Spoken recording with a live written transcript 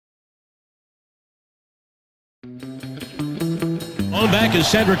On back is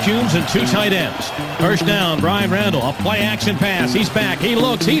Cedric Humes and two tight ends. First down, Brian Randall, a play action pass. He's back, he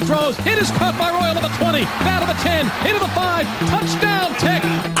looks, he throws. It is caught by Royal to the 20, down to the 10, into the 5. Touchdown,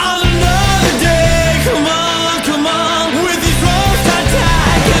 Tech.